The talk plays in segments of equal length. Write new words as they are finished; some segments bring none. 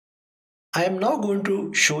I am now going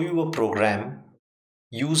to show you a program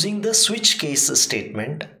using the switch case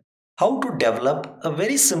statement, how to develop a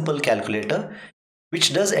very simple calculator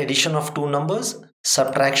which does addition of two numbers,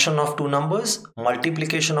 subtraction of two numbers,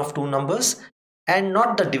 multiplication of two numbers, and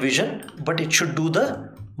not the division, but it should do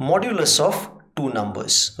the modulus of two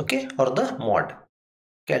numbers, okay, or the mod.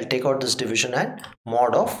 Okay, I'll take out this division and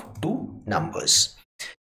mod of two numbers.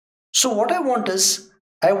 So what I want is,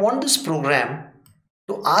 I want this program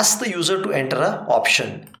to ask the user to enter an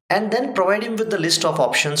option and then provide him with the list of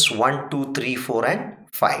options 1, 2, 3, 4 and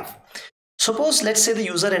 5. Suppose let's say the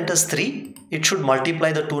user enters 3, it should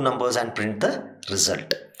multiply the two numbers and print the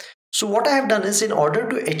result. So what I have done is, in order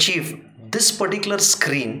to achieve this particular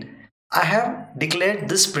screen, I have declared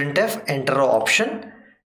this printf enter a option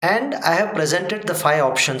and I have presented the 5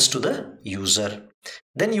 options to the user.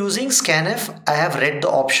 Then using scanf, I have read the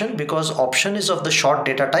option. Because option is of the short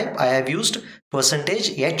data type, I have used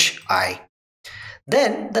 %hi.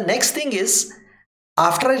 Then the next thing is,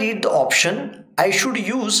 after I read the option, I should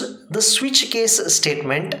use the switch case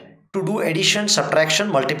statement to do addition, subtraction,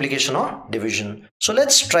 multiplication or division. So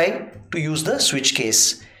let's try to use the switch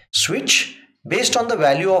case. Switch, based on the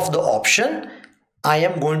value of the option, I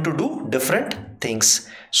am going to do different things.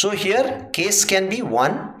 So here case can be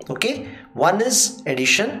 1, okay, 1 is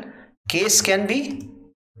addition, case can be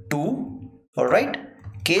 2, all right,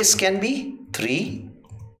 case can be 3,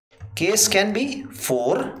 case can be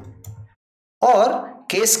 4, or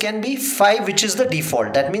case can be 5, which is the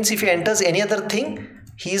default. That means if he enters any other thing,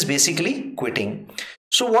 he is basically quitting.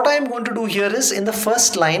 So what I am going to do here is, in the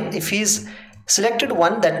first line, if he is selected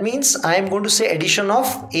 1, that means I am going to say addition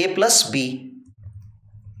of a plus b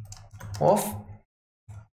of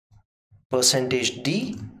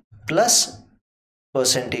 %d plus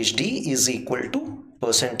 %d is equal to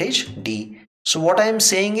 %d. So what I am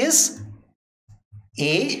saying is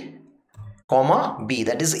a comma b,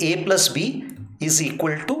 that is a plus b is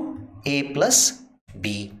equal to a plus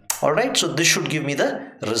b. Alright, so this should give me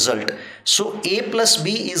the result. So a plus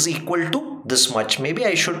b is equal to this much. Maybe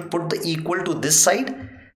I should put the equal to this side.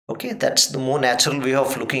 Okay, that's the more natural way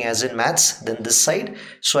of looking as in maths than this side.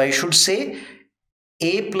 So I should say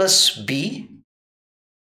a plus b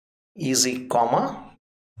is a comma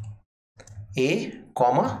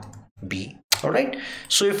b. All right,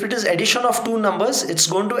 so if it is addition of two numbers, it's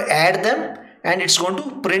going to add them and it's going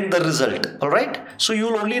to print the result. All right, so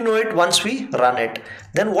you'll only know it once we run it.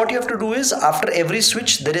 Then what you have to do is, after every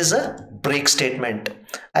switch there is a break statement.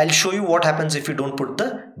 I'll show you what happens if you don't put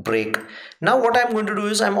the break. Now what I'm going to do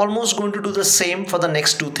is, I'm almost going to do the same for the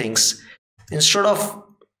next two things. Instead of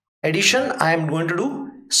addition, I am going to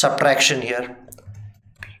do subtraction here.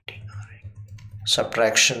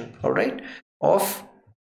 Subtraction, all right, of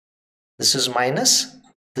this is minus,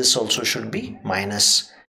 this also should be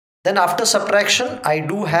minus. Then after subtraction, I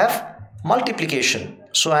do have multiplication.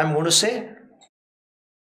 So I am going to say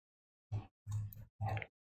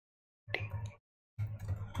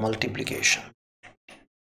multiplication.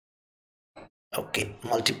 Okay,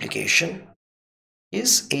 multiplication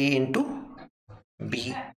is a into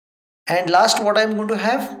b. And last, what I am going to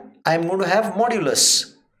have, I am going to have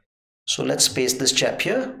modulus. So let's paste this chap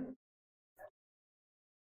here.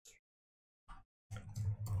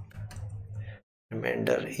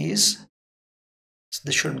 Remainder is,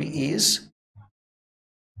 this should be is,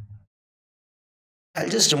 I'll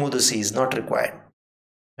just remove this is, not required.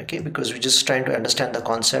 Okay, because we're just trying to understand the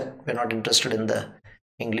concept, we're not interested in the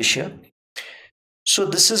English here. So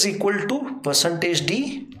this is equal to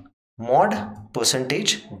 %d mod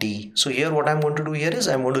 %d. So here what I'm going to do here is,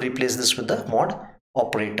 I'm going to replace this with the mod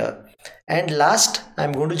operator. And last,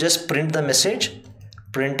 I'm going to just print the message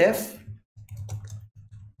printf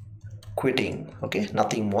quitting. Okay,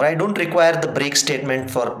 nothing more. I don't require the break statement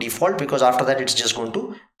for default, because after that it's just going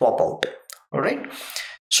to pop out. All right,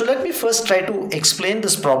 so let me first try to explain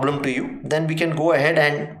this problem to you, then we can go ahead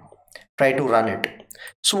and try to run it.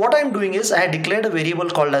 So what I'm doing is, I have declared a variable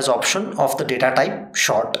called as option of the data type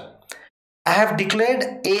short. I have declared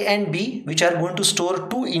a and b, which are going to store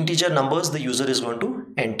two integer numbers the user is going to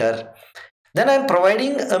enter. Then I'm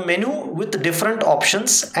providing a menu with different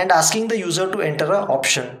options and asking the user to enter an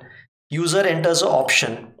option. User enters an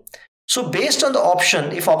option. So based on the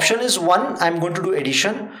option, if option is 1, I'm going to do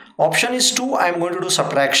addition. Option is 2, I'm going to do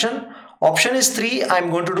subtraction. Option is 3, I'm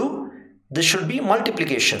going to do, this should be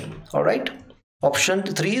multiplication. All right, option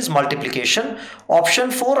 3 is multiplication.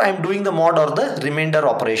 Option 4, I'm doing the mod or the remainder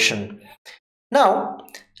operation. Now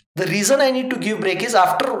the reason I need to give break is,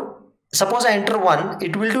 after suppose I enter 1,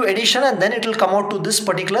 it will do addition and then it will come out to this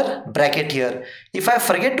particular bracket here. If I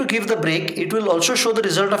forget to give the break, it will also show the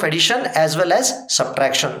result of addition as well as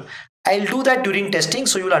subtraction. I'll do that during testing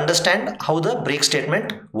so you'll understand how the break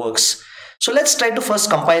statement works. So let's try to first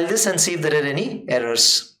compile this and see if there are any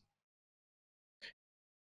errors.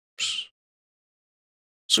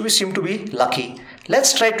 So we seem to be lucky.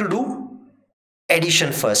 Let's try to do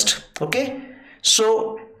addition first. Okay.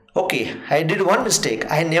 So, okay, I did one mistake.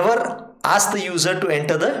 I never asked the user to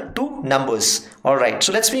enter the two numbers. Alright,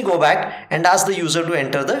 so let's me go back and ask the user to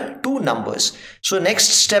enter the two numbers. So next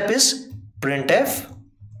step is printf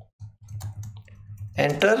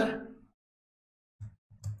enter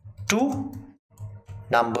two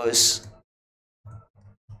numbers.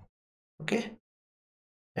 Okay,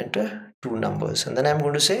 enter two numbers, and then I'm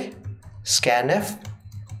going to say scanf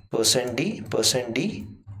 %d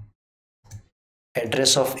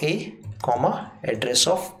address of A comma address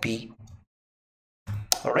of B.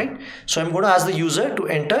 Alright, so I'm going to ask the user to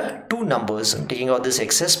enter two numbers. I'm taking out this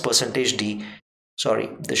excess %d. Sorry,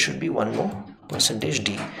 there should be one more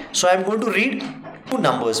 %d. So I'm going to read two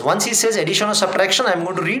numbers. Once he says addition or subtraction, I'm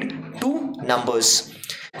going to read two numbers.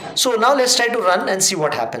 So now let's try to run and see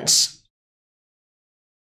what happens.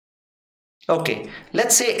 Okay,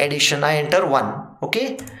 let's say addition. I enter 1.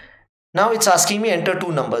 Okay, now it's asking me enter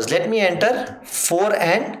two numbers. Let me enter 4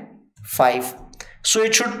 and 5. So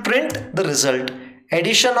it should print the result.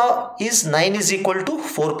 Addition is 9 is equal to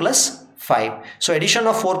 4 plus 5. So addition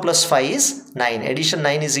of 4 plus 5 is 9. Addition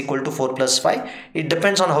 9 is equal to 4 plus 5. It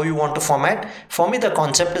depends on how you want to format. For me, the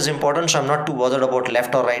concept is important, so I'm not too bothered about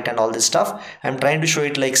left or right and all this stuff. I'm trying to show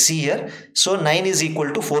it like C here. So 9 is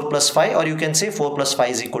equal to 4 plus 5, or you can say 4 plus 5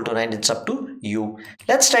 is equal to 9. It's up to you.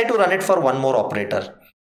 Let's try to run it for one more operator.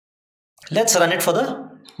 Let's run it for the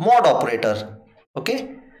mod operator.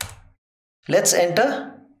 Okay, let's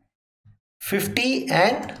enter 50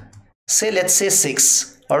 and let's say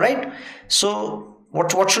 6. All right, so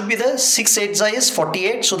what should be the 6 8s is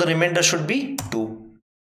 48, so the remainder should be 2.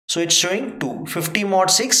 So it's showing 2. 50 mod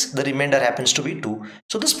 6, the remainder happens to be 2.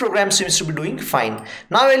 So this program seems to be doing fine.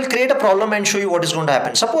 Now I'll create a problem and show you what is going to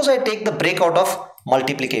happen. Suppose I take the break out of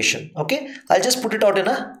multiplication. Okay, I'll just put it out in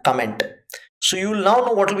a comment. So you will now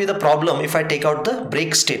know what will be the problem if I take out the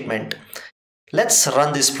break statement. Let's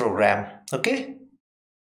run this program. Okay,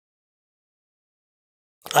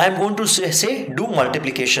 I am going to say do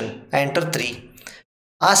multiplication. I enter 3.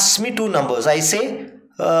 Asks me two numbers. I say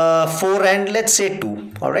 4 and let's say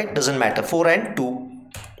 2. Alright, doesn't matter. 4 and 2.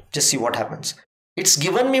 Just see what happens. It's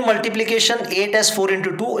given me multiplication 8 as 4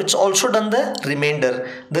 into 2. It's also done the remainder.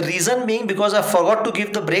 The reason being because I forgot to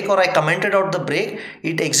give the break, or I commented out the break.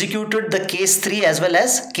 It executed the case 3 as well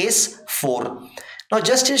as case 4. Now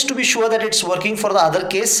just to be sure that it's working for the other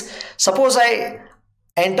case, suppose I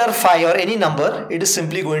enter 5 or any number, it is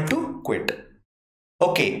simply going to quit.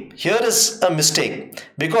 Okay, here is a mistake,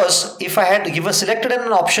 because if I had selected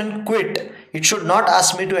an option quit, it should not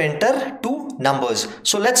ask me to enter two numbers.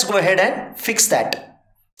 So let's go ahead and fix that.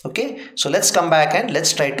 Okay, so let's come back and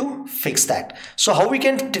let's try to fix that. So how we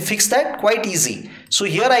can fix that? Quite easy. So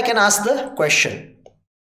here I can ask the question,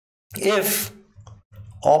 if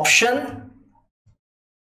option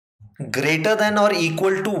greater than or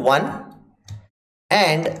equal to 1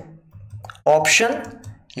 and option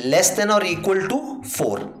less than or equal to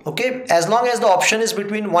 4. Okay, as long as the option is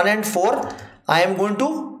between 1 and 4, I am going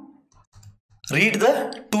to read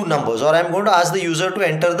the two numbers, or I am going to ask the user to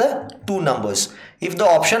enter the two numbers. If the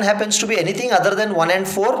option happens to be anything other than 1 and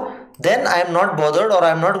 4, then I am not bothered, or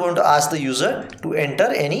I am not going to ask the user to enter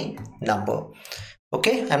any number.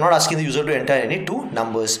 Okay, I am not asking the user to enter any two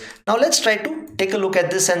numbers. Now let's try to take a look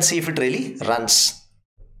at this and see if it really runs.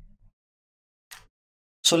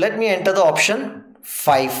 So let me enter the option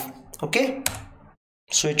 5. Okay,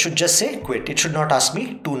 so it should just say quit. It should not ask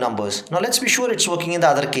me two numbers. Now let's be sure it's working in the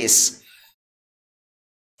other case.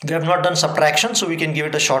 We have not done subtraction, so we can give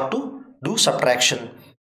it a shot to do subtraction.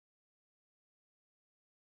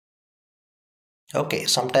 Okay,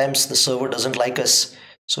 sometimes the server doesn't like us,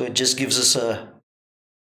 so it just gives us a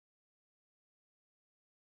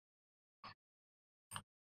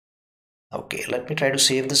okay, let me try to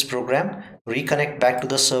save this program, reconnect back to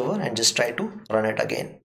the server and just try to run it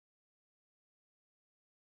again.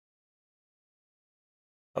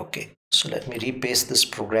 Okay, so let me repaste this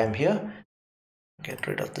program here, get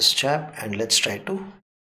rid of this chap, and let's try to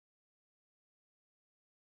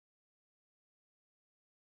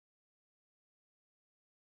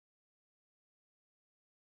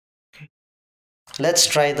let's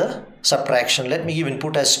try the subtraction. Let me give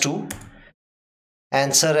input as 2,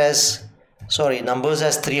 answer as numbers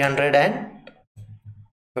as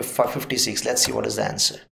 356. Let's see what is the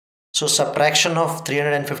answer. So subtraction of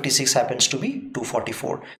 356 happens to be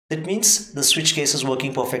 244. That means the switch case is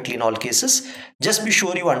working perfectly in all cases. Just be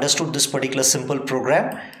sure you understood this particular simple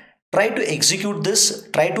program. Try to execute this,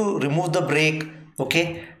 try to remove the break,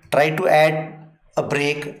 okay? Try to add a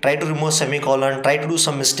break, try to remove semicolon, try to do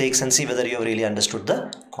some mistakes and see whether you have really understood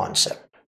the concept.